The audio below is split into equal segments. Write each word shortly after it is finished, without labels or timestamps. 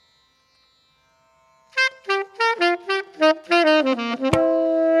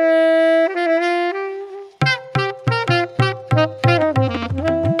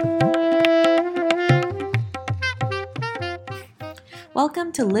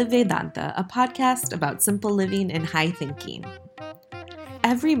to Live Vedanta, a podcast about simple living and high thinking.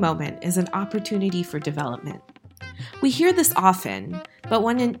 Every moment is an opportunity for development. We hear this often, but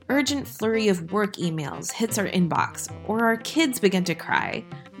when an urgent flurry of work emails hits our inbox or our kids begin to cry,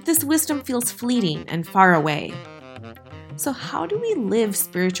 this wisdom feels fleeting and far away. So how do we live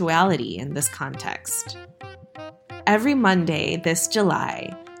spirituality in this context? Every Monday this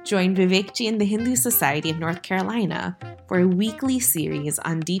July, join Vivekji and the Hindu Society of North Carolina for a weekly series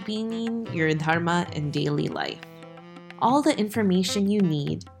on deepening your dharma in daily life. All the information you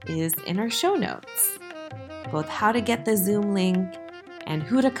need is in our show notes, both how to get the Zoom link and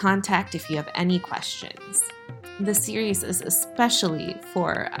who to contact if you have any questions. The series is especially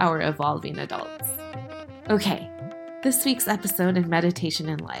for our evolving adults. Okay, this week's episode in Meditation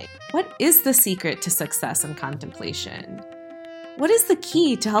and Life. What is the secret to success and contemplation? What is the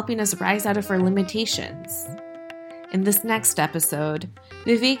key to helping us rise out of our limitations? In this next episode,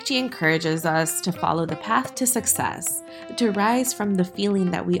 Vivekji encourages us to follow the path to success, to rise from the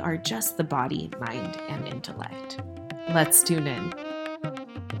feeling that we are just the body, mind, and intellect. Let's tune in.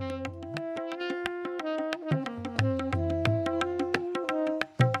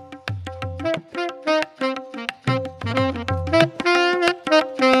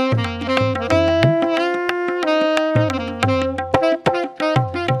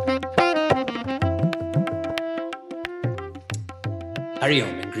 Hari Om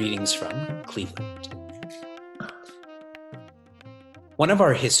and greetings from Cleveland. One of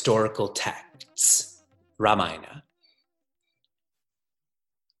our historical texts, Ramayana,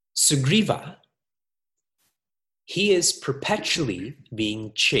 Sugriva, he is perpetually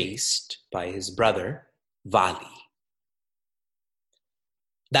being chased by his brother Vali.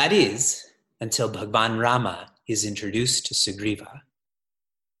 That is, until Bhagwan Rama is introduced to Sugriva.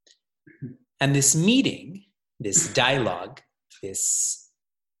 And this meeting, this dialogue, this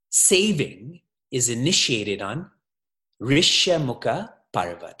saving is initiated on Rishyamukha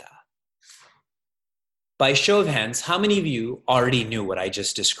Parvata. By show of hands, how many of you already knew what I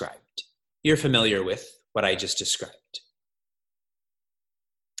just described? You're familiar with what I just described.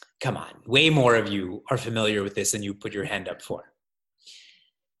 Come on, way more of you are familiar with this than you put your hand up for.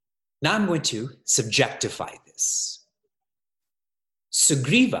 Now I'm going to subjectify this.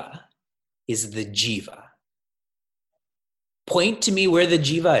 Sugriva is the jiva. Point to me where the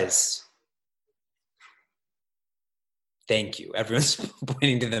jiva is. Thank you. Everyone's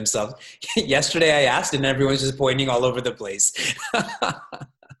pointing to themselves. Yesterday I asked and everyone's just pointing all over the place.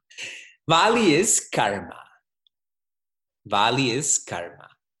 Vali is karma. Vali is karma.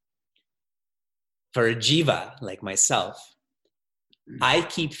 For a jiva like myself, I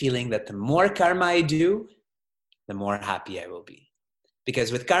keep feeling that the more karma I do, the more happy I will be.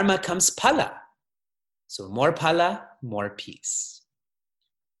 Because with karma comes phala. So more phala, more peace.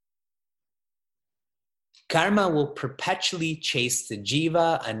 Karma will perpetually chase the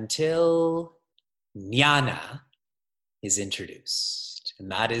jiva until jnana is introduced.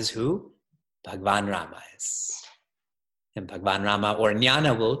 And that is who Bhagwan Rama is. And Bhagwan Rama or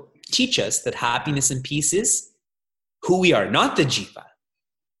jnana will teach us that happiness and peace is who we are, not the jiva.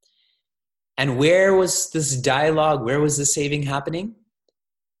 And where was this dialogue? Where was the saving happening?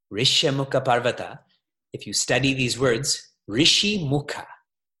 Rishyamukha Parvata. If you study these words, Rishi Mukha,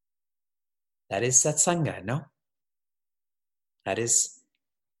 that is satsanga, no? That is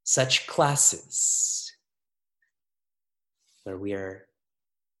such classes where we are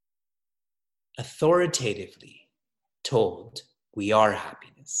authoritatively told we are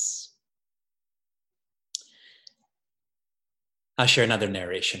happiness. I'll share another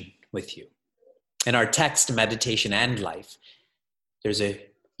narration with you. In our text, Meditation and Life, there's a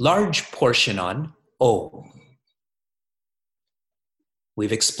large portion on Om.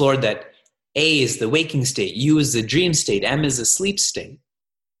 We've explored that A is the waking state, U is the dream state, M is the sleep state.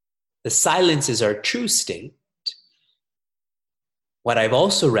 The silence is our true state. What I've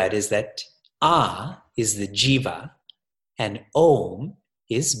also read is that A is the jiva and Om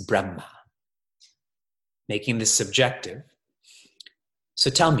is Brahma, making this subjective.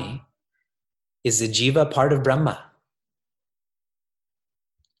 So tell me, is the jiva part of Brahma?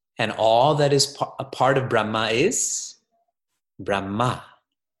 And all that is a part of Brahma is Brahma,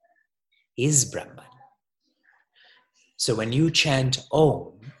 is Brahman. So when you chant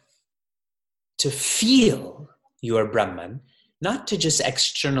Om, to feel you are Brahman, not to just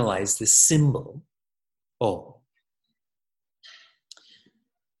externalize the symbol Om.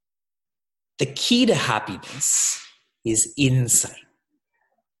 The key to happiness is insight.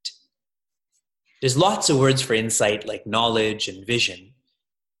 There's lots of words for insight like knowledge and vision.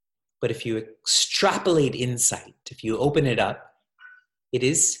 But if you extrapolate insight, if you open it up, It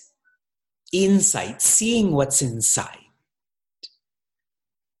is insight, seeing what's inside.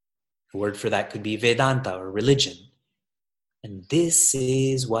 The word for that could be Vedanta or religion. And this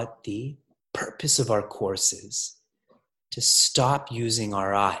is what the purpose of our course is, to stop using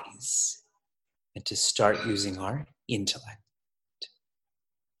our eyes and to start using our intellect.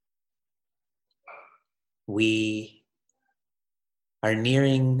 We are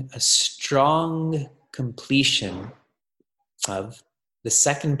nearing a strong completion of the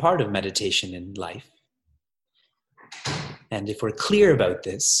second part of meditation in life. And if we're clear about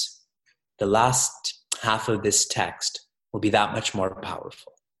this, the last half of this text will be that much more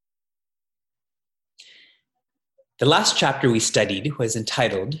powerful. The last chapter we studied was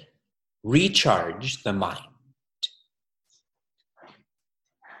entitled Recharge the Mind.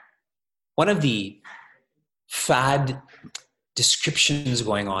 One of the fad descriptions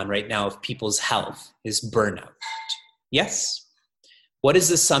going on right now of people's health is burnout. Yes? What is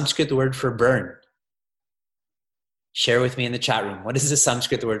the Sanskrit word for burn? Share with me in the chat room. What is the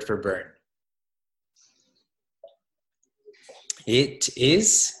Sanskrit word for burn? It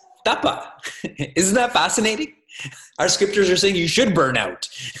is tapa. Isn't that fascinating? Our scriptures are saying you should burn out.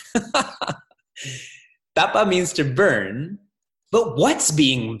 Tapa means to burn, but what's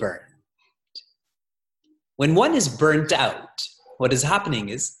being burned? When one is burnt out, what is happening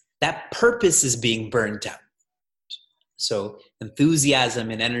is that purpose is being burnt out. So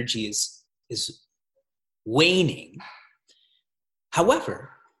enthusiasm and energy is waning.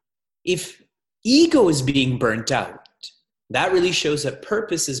 However, if ego is being burnt out, that really shows that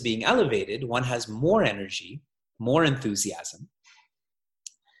purpose is being elevated. One has more energy, more enthusiasm.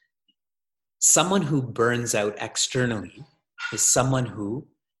 Someone who burns out externally is someone who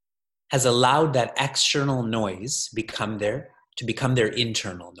has allowed that external noise to become their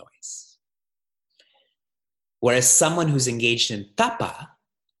internal noise. Whereas someone who's engaged in tapa,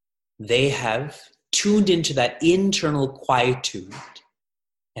 they have tuned into that internal quietude,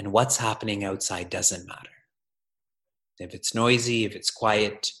 and what's happening outside doesn't matter. If it's noisy, if it's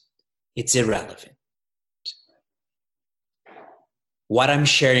quiet, it's irrelevant. What I'm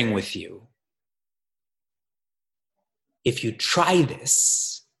sharing with you, if you try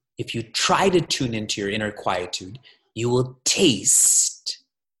this, if you try to tune into your inner quietude, you will taste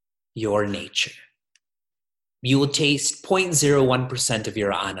your nature. You will taste 0.01% of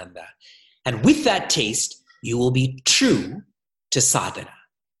your ananda. And with that taste, you will be true to sadhana.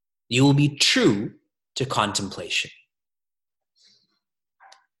 You will be true to contemplation.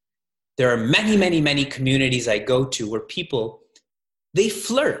 There are many, many, many communities I go to where people, they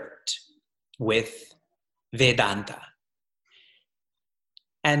flirt with Vedanta.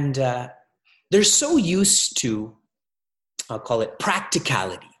 And they're so used to, I'll call it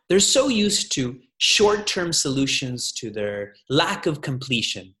practicality. They're so used to short-term solutions to their lack of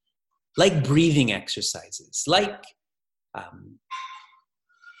completion, like breathing exercises, like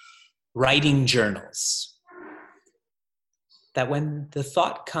writing journals. That when the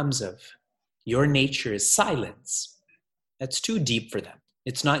thought comes of your nature is silence, that's too deep for them.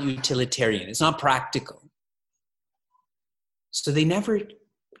 It's not utilitarian. It's not practical. So they never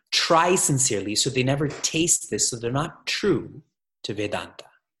try sincerely, so they never taste this, so they're not true to Vedanta.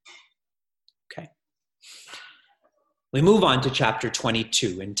 Okay. We move on to chapter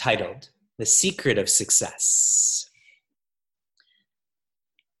 22, entitled The Secret of Success.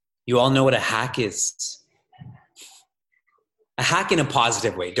 You all know what a hack is. A hack in a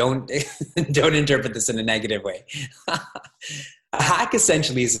positive way. Don't interpret this in a negative way. A hack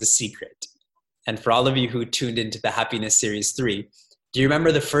essentially is a secret. And for all of you who tuned into the Happiness Series 3, do you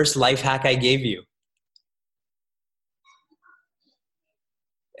remember the first life hack I gave you?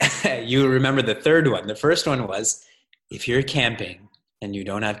 You remember the third one. The first one was, if you're camping and you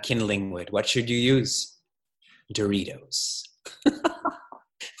don't have kindling wood, what should you use? Doritos.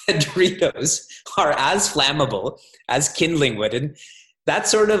 Doritos are as flammable as kindling wood. And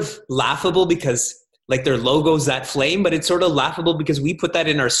that's sort of laughable because like their logo's that flame, but it's sort of laughable because we put that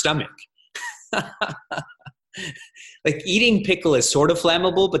in our stomach. Like eating pickle is sort of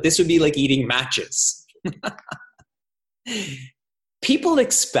flammable, but this would be like eating matches. People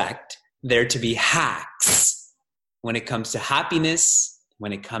expect there to be hacks when it comes to happiness,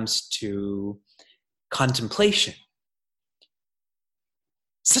 when it comes to contemplation.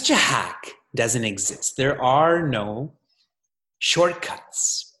 Such a hack doesn't exist. There are no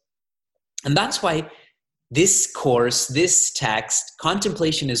shortcuts. And that's why this course, this text,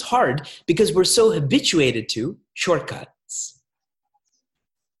 contemplation is hard because we're so habituated to shortcuts.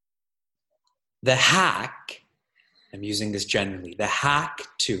 The hack, I'm using this generally, the hack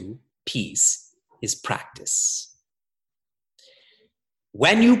to peace is practice.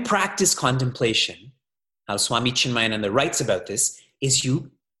 When you practice contemplation, how Swami Chinmayananda writes about this, is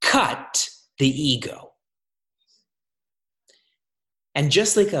you cut the ego. And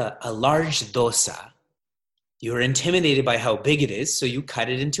just like a large dosa, you're intimidated by how big it is, so you cut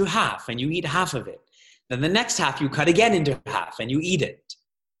it into half and you eat half of it. Then the next half you cut again into half and you eat it.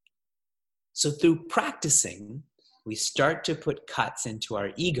 So through practicing, we start to put cuts into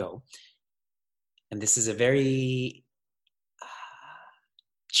our ego. And this is a very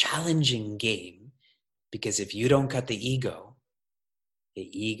challenging game, because if you don't cut the ego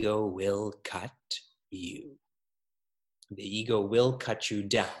will cut you. The ego will cut you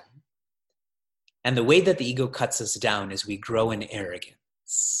down. And the way that the ego cuts us down is we grow in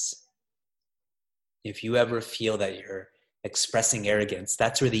arrogance. If you ever feel that you're expressing arrogance,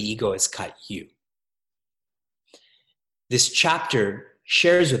 that's where the ego has cut you. This chapter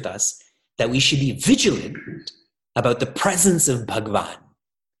shares with us that we should be vigilant about the presence of Bhagwan,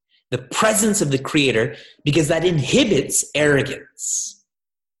 the presence of the Creator, because that inhibits arrogance.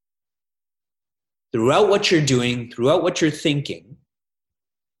 Throughout what you're doing, throughout what you're thinking,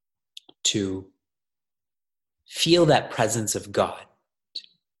 to feel that presence of God.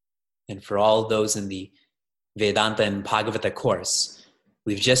 And for all those in the Vedanta and Bhagavata course,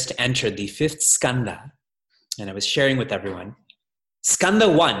 we've just entered the 5th skanda, and I was sharing with everyone. Skanda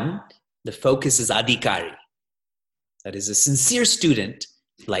 1, the focus is adhikari. That is a sincere student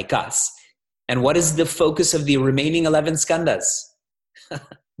like us. And what is the focus of the remaining 11 skandhas?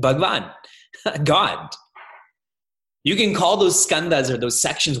 Bhagwan, God. You can call those skandhas or those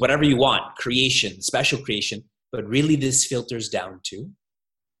sections whatever you want, creation, special creation, but really this filters down to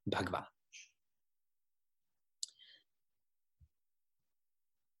Bhagwan.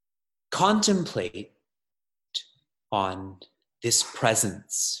 Contemplate on this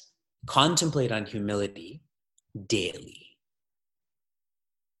presence. Contemplate on humility daily.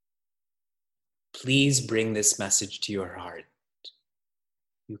 Please bring this message to your heart.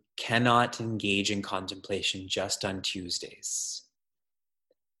 You cannot engage in contemplation just on Tuesdays.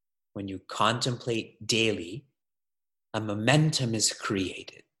 When you contemplate daily, a momentum is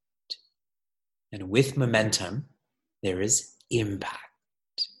created. And with momentum, there is impact.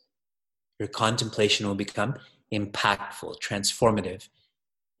 Your contemplation will become impactful, transformative.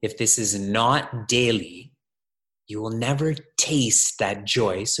 If this is not daily, you will never taste that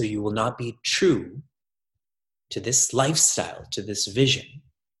joy, so you will not be true to this lifestyle, to this vision.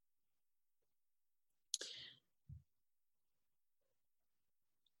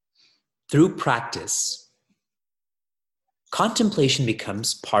 Through practice, contemplation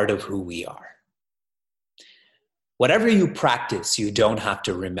becomes part of who we are. Whatever you practice, you don't have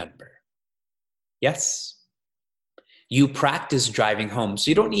to remember. Yes? You practice driving home, so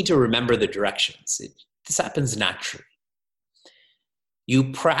you don't need to remember the directions. This happens naturally.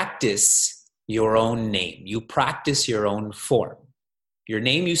 You practice your own name. You practice your own form. Your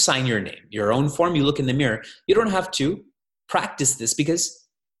name, you sign your name. Your own form, you look in the mirror. You don't have to practice this because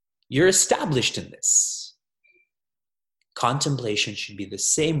you're established in this. Contemplation should be the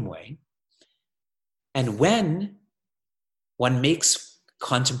same way. And when one makes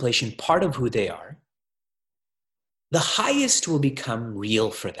contemplation part of who they are, the highest will become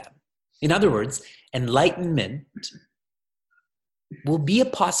real for them. In other words, enlightenment will be a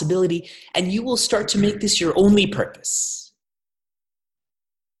possibility, and you will start to make this your only purpose.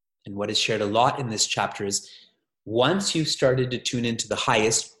 And what is shared a lot in this chapter is once you've started to tune into the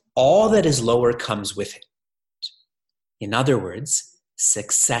highest, all that is lower comes with it. In other words,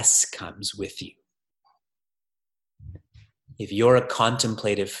 success comes with you. If you're a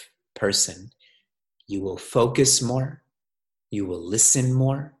contemplative person, you will focus more, you will listen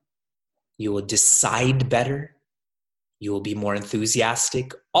more, you will decide better, you will be more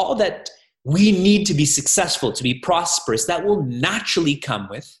enthusiastic. All that we need to be successful, to be prosperous, that will naturally come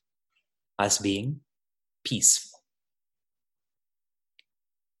with us being peaceful.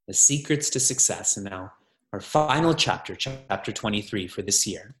 The secrets to success, and now our final chapter, chapter 23 for this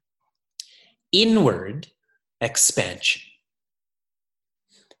year. Inward expansion.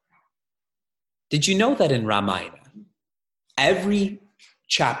 Did you know that in Ramayana, every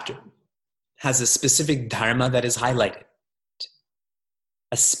chapter has a specific dharma that is highlighted?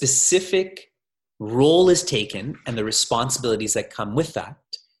 A specific role is taken and the responsibilities that come with that,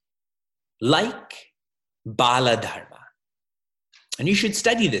 like Bala Dharma. And you should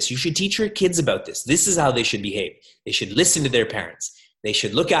study this. You should teach your kids about this. This is how they should behave. They should listen to their parents. They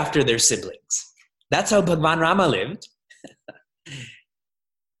should look after their siblings. That's how Bhagwan Rama lived.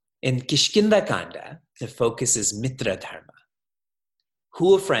 In Kishkinda Kanda, the focus is Mitra Dharma.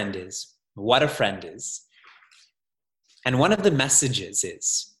 Who a friend is, what a friend is. And one of the messages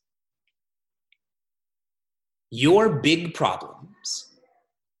is, your big problems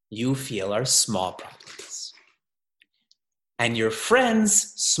you feel are small problems. And your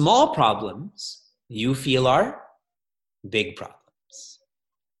friends' small problems you feel are big problems.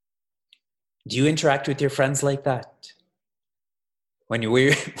 Do you interact with your friends like that? When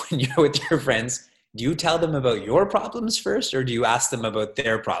you're with your friends, do you tell them about your problems first, or do you ask them about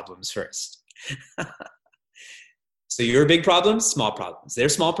their problems first? So your big problems, small problems. Their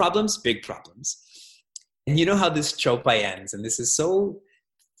small problems, big problems. And you know how this chopai ends, and this is so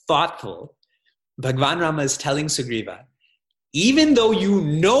thoughtful. Bhagwan Rama is telling Sugriva, even though you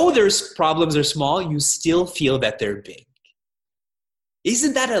know their problems are small, you still feel that they're big.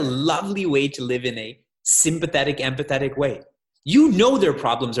 Isn't that a lovely way to live in a sympathetic, empathetic way? You know their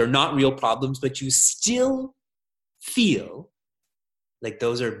problems are not real problems, but you still feel like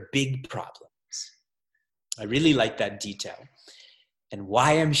those are big problems. I really like that detail. And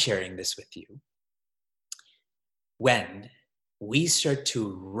why I'm sharing this with you, when we start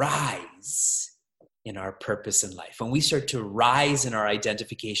to rise in our purpose in life, when we start to rise in our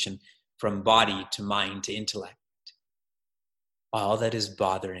identification from body to mind to intellect, all that is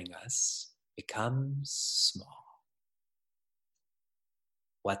bothering us becomes small.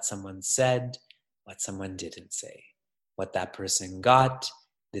 What someone said, what someone didn't say, what that person got,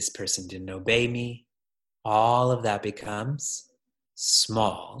 this person didn't obey me, all of that becomes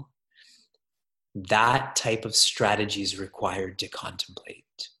small. That type of strategy is required to contemplate.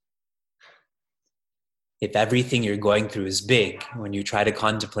 If everything you're going through is big, when you try to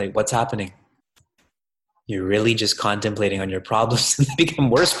contemplate what's happening, you're really just contemplating on your problems, and they become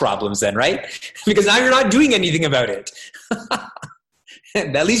worse problems then, right? Because now you're not doing anything about it.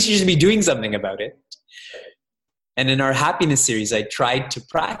 At least you should be doing something about it. And in our happiness series, I tried to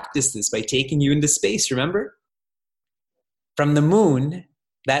practice this by taking you into space, remember? From the moon,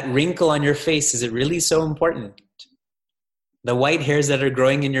 that wrinkle on your face, is it really so important? The white hairs that are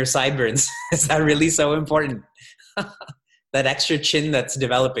growing in your sideburns, is that really so important? That extra chin that's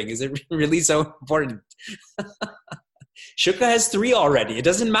developing, is it really so important? Shukla has 3 already. It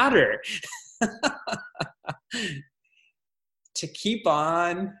doesn't matter. To keep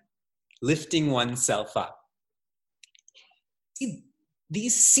on lifting oneself up. See,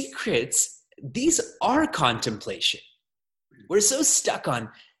 these secrets, these are contemplation. We're so stuck on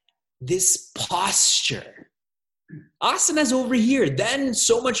this posture. Asana's over here. Then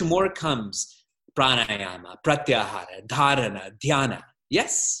so much more comes. Pranayama, pratyahara, dharana, dhyana.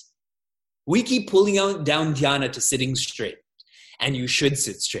 Yes? We keep pulling down dhyana to sitting straight. And you should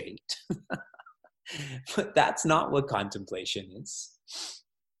sit straight. But that's not what contemplation is.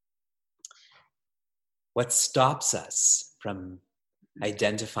 What stops us from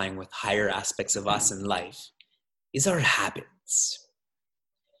identifying with higher aspects of us in life is our habits.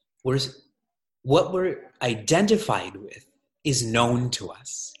 What we're identified with is known to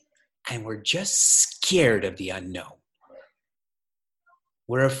us, and we're just scared of the unknown.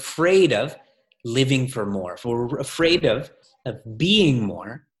 We're afraid of living for more. We're afraid of being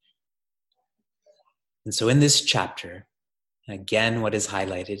more. And so in this chapter, again, what is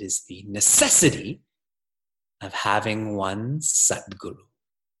highlighted is the necessity of having one Sadguru.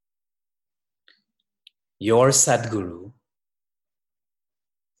 Your Sadguru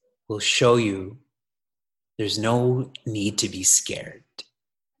will show you there's no need to be scared.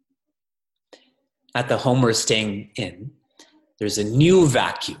 At the home we're staying in, there's a new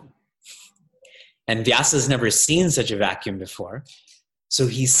vacuum. And Vyasa's never seen such a vacuum before. So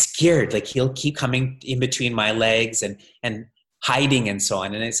he's scared, like he'll keep coming in between my legs and hiding and so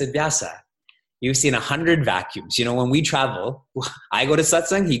on. And I said, Vyasa, you've seen 100 vacuums. You know, when we travel, I go to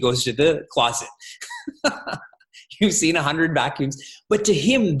satsang, he goes to the closet. You've seen 100 vacuums. But to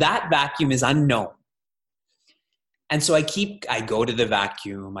him, that vacuum is unknown. And so I go to the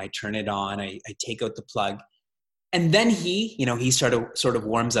vacuum, I turn it on, I take out the plug. And then he sort of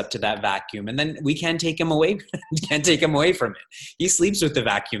warms up to that vacuum. And then we can't take him away. Can't take him away from it. He sleeps with the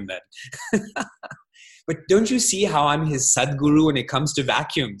vacuum then. But don't you see how I'm his Sadguru when it comes to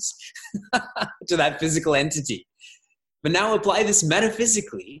vacuums? To that physical entity. But now apply this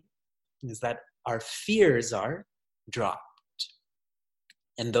metaphysically, is that our fears are dropped.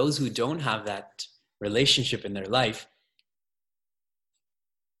 And those who don't have that relationship in their life,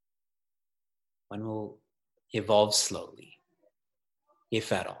 one will evolve slowly,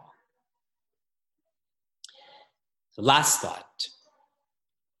 if at all. So last thought.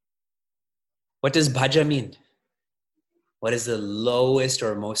 What does bhaja mean? What is the lowest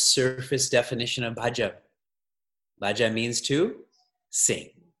or most surface definition of bhaja? Bhaja means to sing.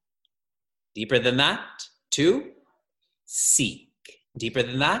 Deeper than that, to seek. Deeper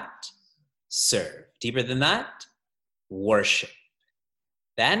than that, serve. Deeper than that, worship.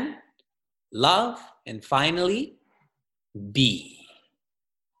 Then, love. And finally, be.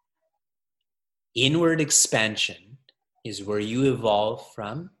 Inward expansion is where you evolve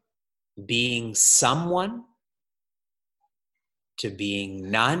from being someone to being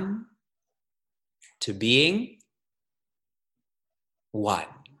none to being one.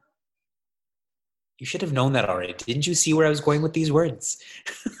 You should have known that already. Didn't you see where I was going with these words?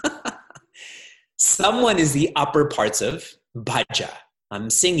 Someone is the upper parts of bhaja. I'm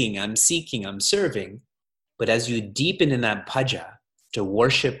singing, I'm seeking, I'm serving. But as you deepen in that bhaja to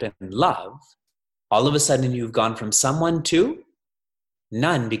worship and love, all of a sudden you've gone from someone to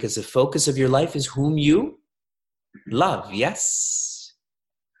none, because the focus of your life is whom you love. Yes?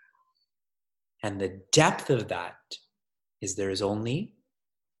 And the depth of that is there is only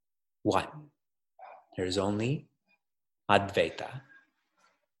one. There is only Advaita.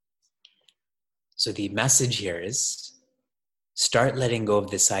 So the message here is start letting go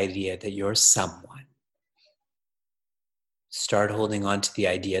of this idea that you're someone. Start holding on to the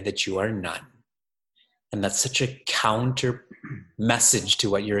idea that you are none. And that's such a counter message to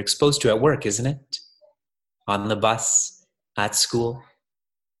what you're exposed to at work, isn't it? On the bus, at school.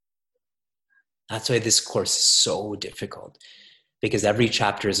 That's why this course is so difficult, because every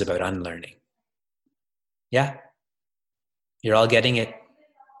chapter is about unlearning. Yeah, you're all getting it.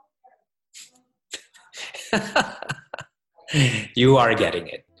 You are getting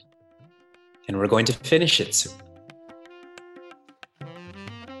it. And we're going to finish it soon.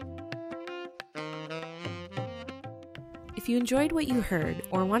 If you enjoyed what you heard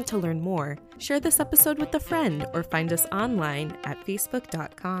or want to learn more, share this episode with a friend or find us online at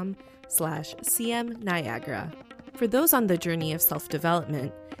facebook.com/CM Niagara. For those on the journey of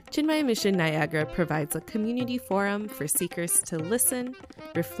self-development, Chinmaya Mission Niagara provides a community forum for seekers to listen,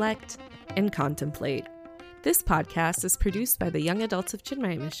 reflect, and contemplate. This podcast is produced by the Young Adults of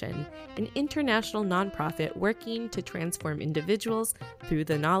Chinmaya Mission, an international nonprofit working to transform individuals through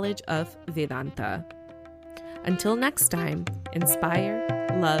the knowledge of Vedanta. Until next time, inspire,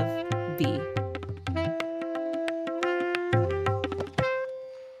 love, be.